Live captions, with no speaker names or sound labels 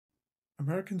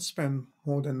Americans spent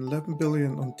more than 11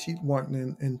 billion on teeth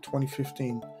whitening in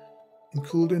 2015,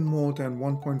 including more than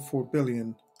 1.4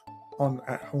 billion on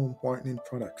at-home whitening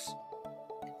products.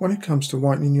 When it comes to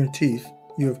whitening your teeth,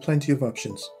 you have plenty of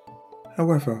options.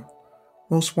 However,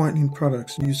 most whitening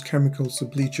products use chemicals to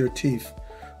bleach your teeth,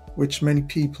 which many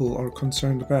people are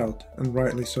concerned about, and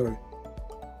rightly so.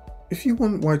 If you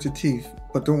want whiter teeth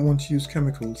but don't want to use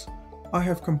chemicals, I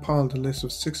have compiled a list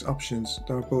of 6 options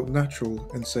that are both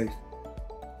natural and safe.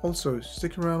 Also,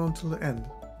 stick around until the end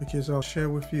because I'll share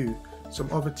with you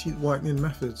some other teeth whitening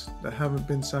methods that haven't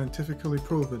been scientifically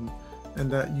proven and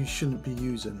that you shouldn't be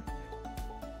using.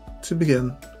 To begin,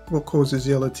 what causes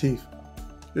yellow teeth?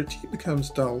 Your teeth becomes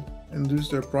dull and lose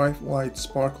their bright white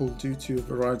sparkle due to a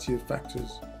variety of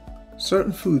factors.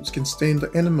 Certain foods can stain the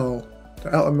enamel,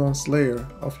 the outermost layer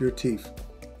of your teeth.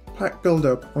 Plaque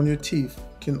buildup on your teeth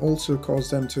can also cause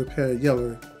them to appear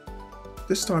yellow.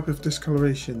 This type of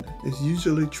discoloration is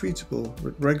usually treatable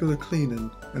with regular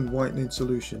cleaning and whitening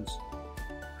solutions.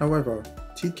 However,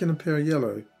 teeth can appear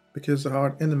yellow because the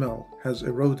hard enamel has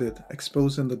eroded,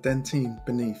 exposing the dentine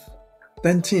beneath.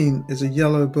 Dentine is a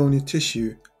yellow bony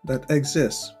tissue that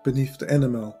exists beneath the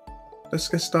enamel. Let's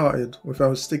get started with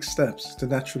our 6 steps to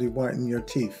naturally whiten your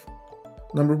teeth.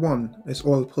 Number 1 is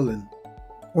oil pulling.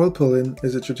 Oil pulling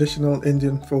is a traditional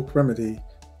Indian folk remedy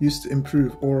used to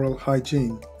improve oral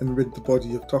hygiene and rid the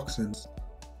body of toxins.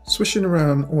 Swishing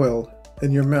around oil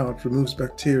in your mouth removes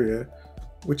bacteria,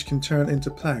 which can turn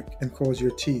into plaque and cause your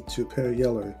teeth to appear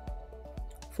yellow.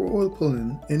 For oil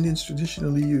pulling, Indians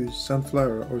traditionally use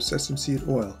sunflower or sesame seed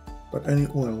oil, but any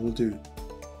oil will do.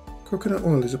 Coconut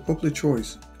oil is a popular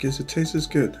choice because it tastes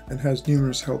good and has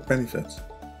numerous health benefits.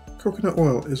 Coconut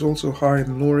oil is also high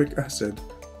in lauric acid,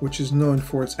 which is known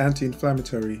for its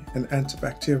anti-inflammatory and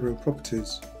antibacterial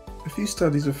properties. A few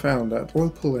studies have found that oil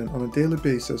pulling on a daily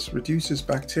basis reduces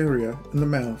bacteria in the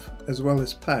mouth as well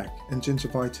as plaque and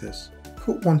gingivitis.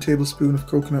 Put 1 tablespoon of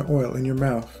coconut oil in your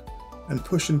mouth and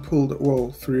push and pull the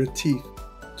oil through your teeth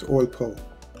to oil pull.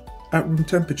 At room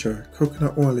temperature,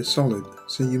 coconut oil is solid,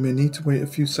 so you may need to wait a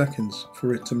few seconds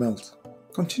for it to melt.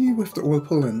 Continue with the oil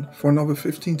pulling for another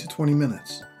 15 to 20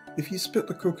 minutes. If you spit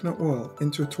the coconut oil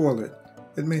into a toilet,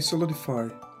 it may solidify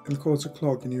and cause a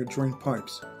clog in your drain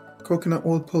pipes. Coconut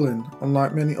oil pulling,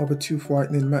 unlike many other tooth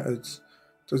whitening methods,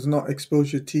 does not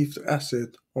expose your teeth to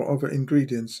acid or other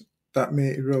ingredients that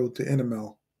may erode the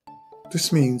enamel.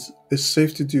 This means it's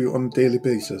safe to do on a daily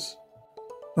basis.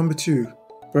 Number 2.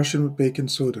 Brushing with baking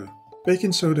soda.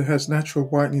 Baking soda has natural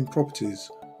whitening properties,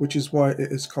 which is why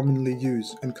it is commonly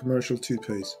used in commercial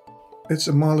toothpaste. It's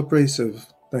a mild abrasive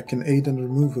that can aid in the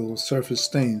removal of surface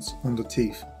stains on the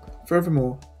teeth.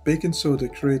 Furthermore, baking soda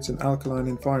creates an alkaline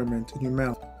environment in your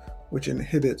mouth, which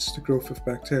inhibits the growth of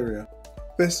bacteria.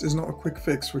 This is not a quick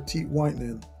fix for teeth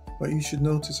whitening, but you should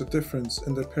notice a difference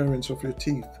in the appearance of your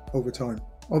teeth over time.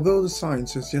 Although the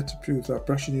science has yet to prove that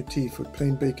brushing your teeth with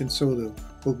plain baking soda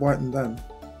will whiten them,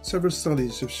 several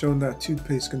studies have shown that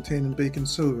toothpaste containing baking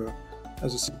soda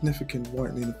has a significant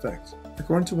whitening effect.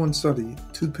 According to one study,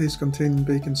 toothpaste containing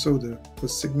baking soda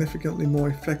was significantly more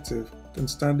effective than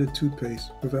standard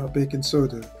toothpaste without baking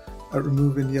soda at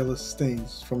removing yellow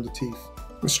stains from the teeth.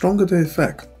 The stronger the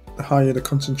effect, the higher the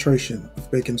concentration of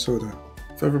baking soda.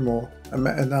 Furthermore, a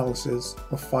meta-analysis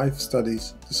of 5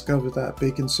 studies discovered that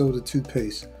baking soda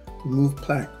toothpaste removed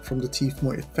plaque from the teeth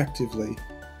more effectively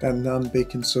than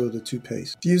non-baking soda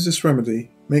toothpaste. To use this remedy,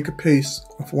 make a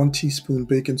paste of 1 teaspoon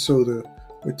baking soda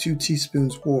with 2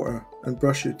 teaspoons water and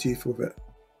brush your teeth with it.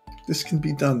 This can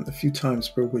be done a few times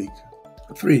per week.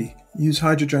 3. Use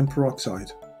hydrogen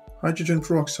peroxide. Hydrogen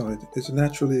peroxide is a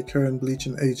naturally occurring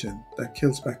bleaching agent that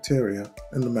kills bacteria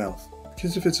in the mouth.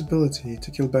 Because of its ability to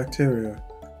kill bacteria,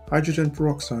 hydrogen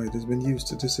peroxide has been used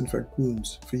to disinfect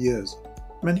wounds for years.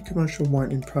 Many commercial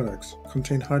whitening products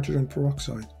contain hydrogen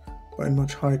peroxide, but in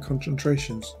much higher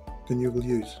concentrations than you will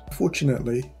use.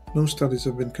 Unfortunately, no studies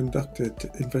have been conducted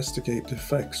to investigate the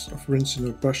effects of rinsing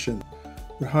or brushing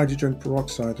with hydrogen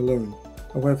peroxide alone.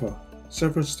 However,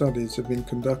 several studies have been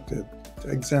conducted to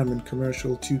examine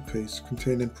commercial toothpaste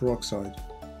containing peroxide.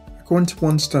 According to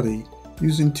one study,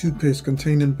 using toothpaste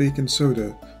containing baking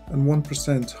soda and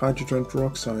 1% hydrogen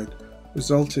peroxide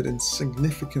resulted in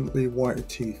significantly whiter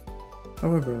teeth.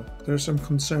 However, there are some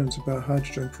concerns about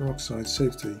hydrogen peroxide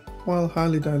safety. While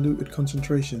highly diluted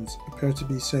concentrations appear to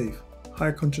be safe,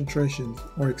 high concentrations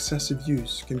or excessive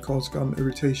use can cause gum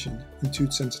irritation and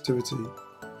tooth sensitivity.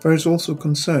 There is also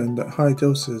concern that high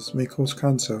doses may cause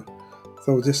cancer,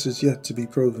 though this is yet to be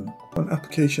proven. One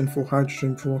application for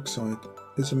hydrogen peroxide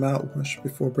is a mouthwash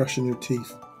before brushing your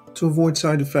teeth. To avoid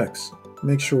side effects,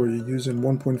 make sure you're using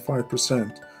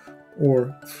 1.5%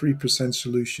 or 3%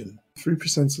 solution.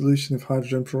 3% solution of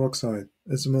hydrogen peroxide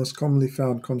is the most commonly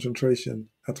found concentration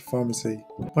at the pharmacy.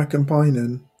 By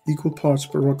combining equal parts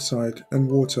peroxide and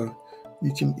water,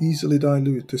 you can easily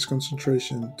dilute this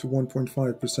concentration to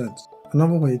 1.5%.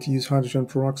 Another way to use hydrogen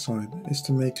peroxide is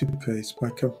to make toothpaste by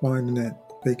combining it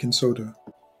with baking soda.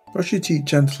 Brush your teeth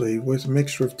gently with a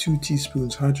mixture of 2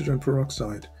 teaspoons hydrogen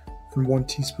peroxide and 1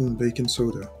 teaspoon baking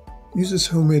soda. Use this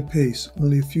homemade paste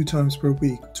only a few times per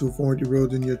week to avoid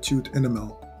eroding your tooth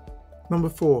enamel. Number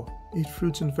 4. Eat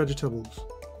fruits and vegetables.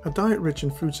 A diet rich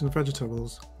in fruits and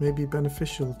vegetables may be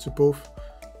beneficial to both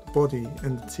the body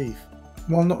and the teeth.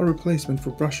 While not a replacement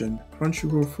for brushing,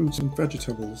 crunchy raw fruits and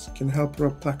vegetables can help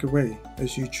rub plaque away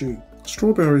as you chew.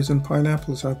 Strawberries and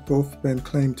pineapples have both been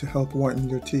claimed to help whiten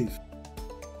your teeth.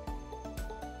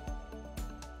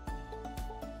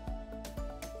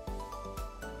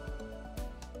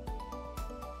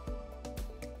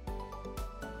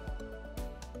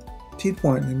 Teeth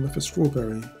whitening with a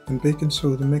strawberry and baking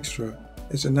soda mixture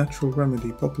is a natural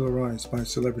remedy popularized by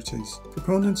celebrities.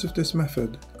 Proponents of this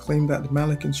method claim that the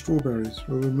malic in strawberries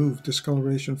will remove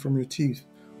discoloration from your teeth,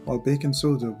 while baking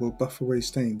soda will buff away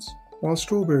stains. While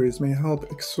strawberries may help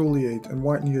exfoliate and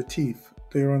whiten your teeth,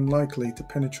 they are unlikely to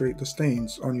penetrate the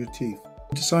stains on your teeth.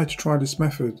 If you decide to try this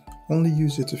method, only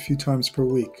use it a few times per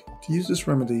week. To use this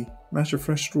remedy, mash a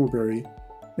fresh strawberry,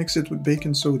 mix it with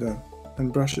baking soda,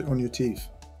 and brush it on your teeth.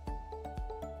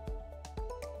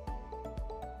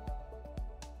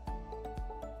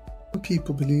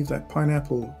 People believe that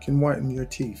pineapple can whiten your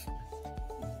teeth.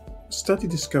 A study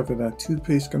discovered that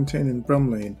toothpaste containing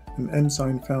bromelain, an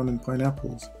enzyme found in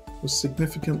pineapples, was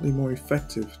significantly more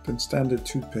effective than standard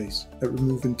toothpaste at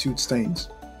removing tooth stains.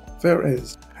 There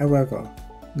is, however,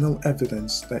 no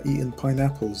evidence that eating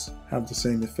pineapples have the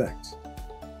same effect.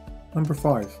 Number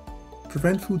 5.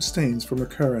 Prevent food stains from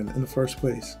occurring in the first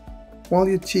place. While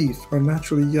your teeth are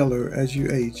naturally yellow as you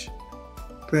age,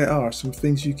 there are some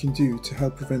things you can do to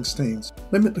help prevent stains.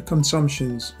 Limit the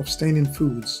consumptions of staining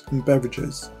foods and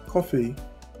beverages. Coffee,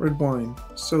 red wine,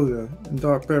 soda, and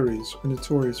dark berries are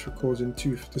notorious for causing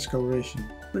tooth discoloration.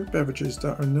 Drink beverages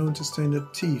that are known to stain your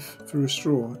teeth through a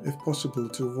straw if possible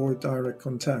to avoid direct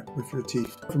contact with your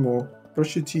teeth. Furthermore,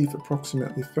 brush your teeth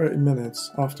approximately 30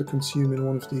 minutes after consuming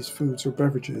one of these foods or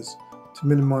beverages to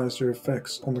minimize their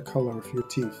effects on the color of your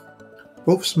teeth.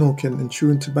 Both smoking and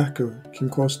chewing tobacco can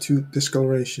cause tooth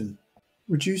discoloration.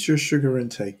 Reduce your sugar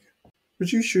intake.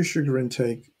 Reduce your sugar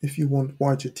intake if you want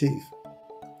whiter teeth.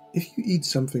 If you eat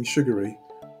something sugary,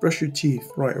 brush your teeth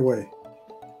right away.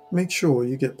 Make sure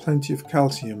you get plenty of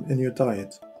calcium in your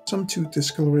diet. Some tooth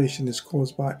discoloration is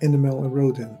caused by enamel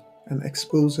eroding and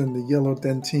exposing the yellow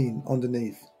dentine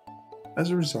underneath.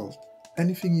 As a result,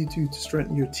 anything you do to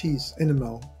strengthen your teeth's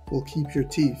enamel will keep your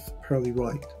teeth pearly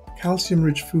white.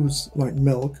 Calcium-rich foods like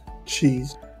milk,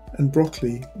 cheese, and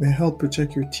broccoli may help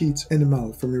protect your teeth's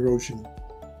enamel from erosion.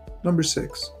 Number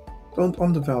 6. Don't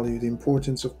undervalue the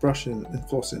importance of brushing and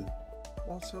flossing.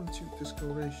 While some tooth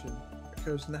discoloration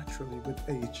occurs naturally with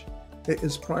age, it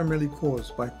is primarily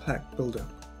caused by plaque buildup.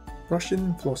 Brushing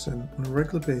and flossing on a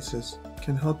regular basis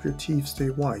can help your teeth stay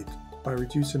white by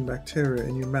reducing bacteria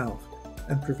in your mouth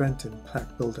and preventing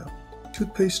plaque buildup.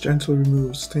 Toothpaste gently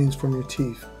removes stains from your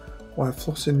teeth, while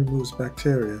flossing removes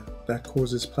bacteria that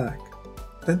causes plaque.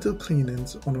 Dental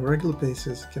cleanings on a regular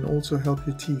basis can also help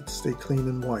your teeth stay clean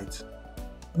and white.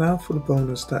 Now for the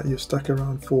bonus that you've stuck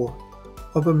around for,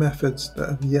 other methods that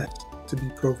have yet to be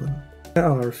proven. There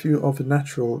are a few other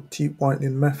natural teeth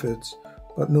whitening methods,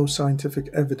 but no scientific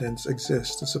evidence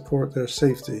exists to support their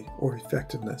safety or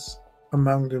effectiveness.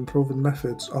 Among the unproven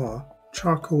methods are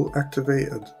charcoal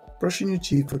activated. Brushing your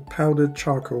teeth with powdered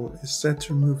charcoal is said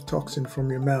to remove toxin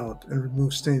from your mouth and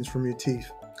remove stains from your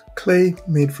teeth. Clay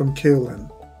made from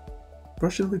kaolin.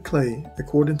 Brushing with clay,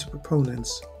 according to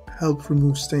proponents, helps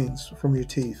remove stains from your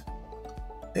teeth.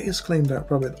 It is claimed that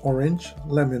rubbing orange,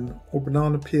 lemon, or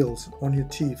banana peels on your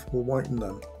teeth will whiten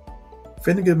them.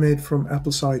 Vinegar made from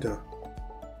apple cider.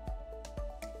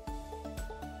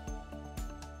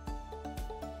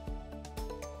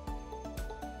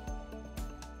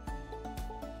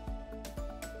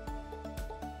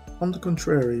 On the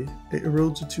contrary, it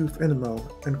erodes the tooth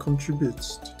enamel and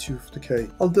contributes to tooth decay.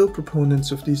 Although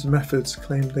proponents of these methods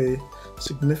claim they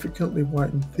significantly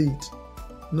whiten teeth,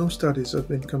 no studies have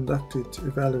been conducted to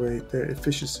evaluate their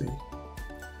efficacy.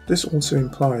 This also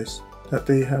implies that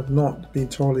they have not been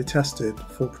thoroughly tested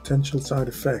for potential side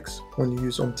effects when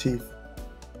used on teeth.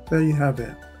 There you have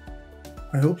it.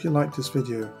 I hope you liked this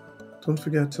video. Don't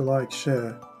forget to like,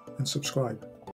 share, and subscribe.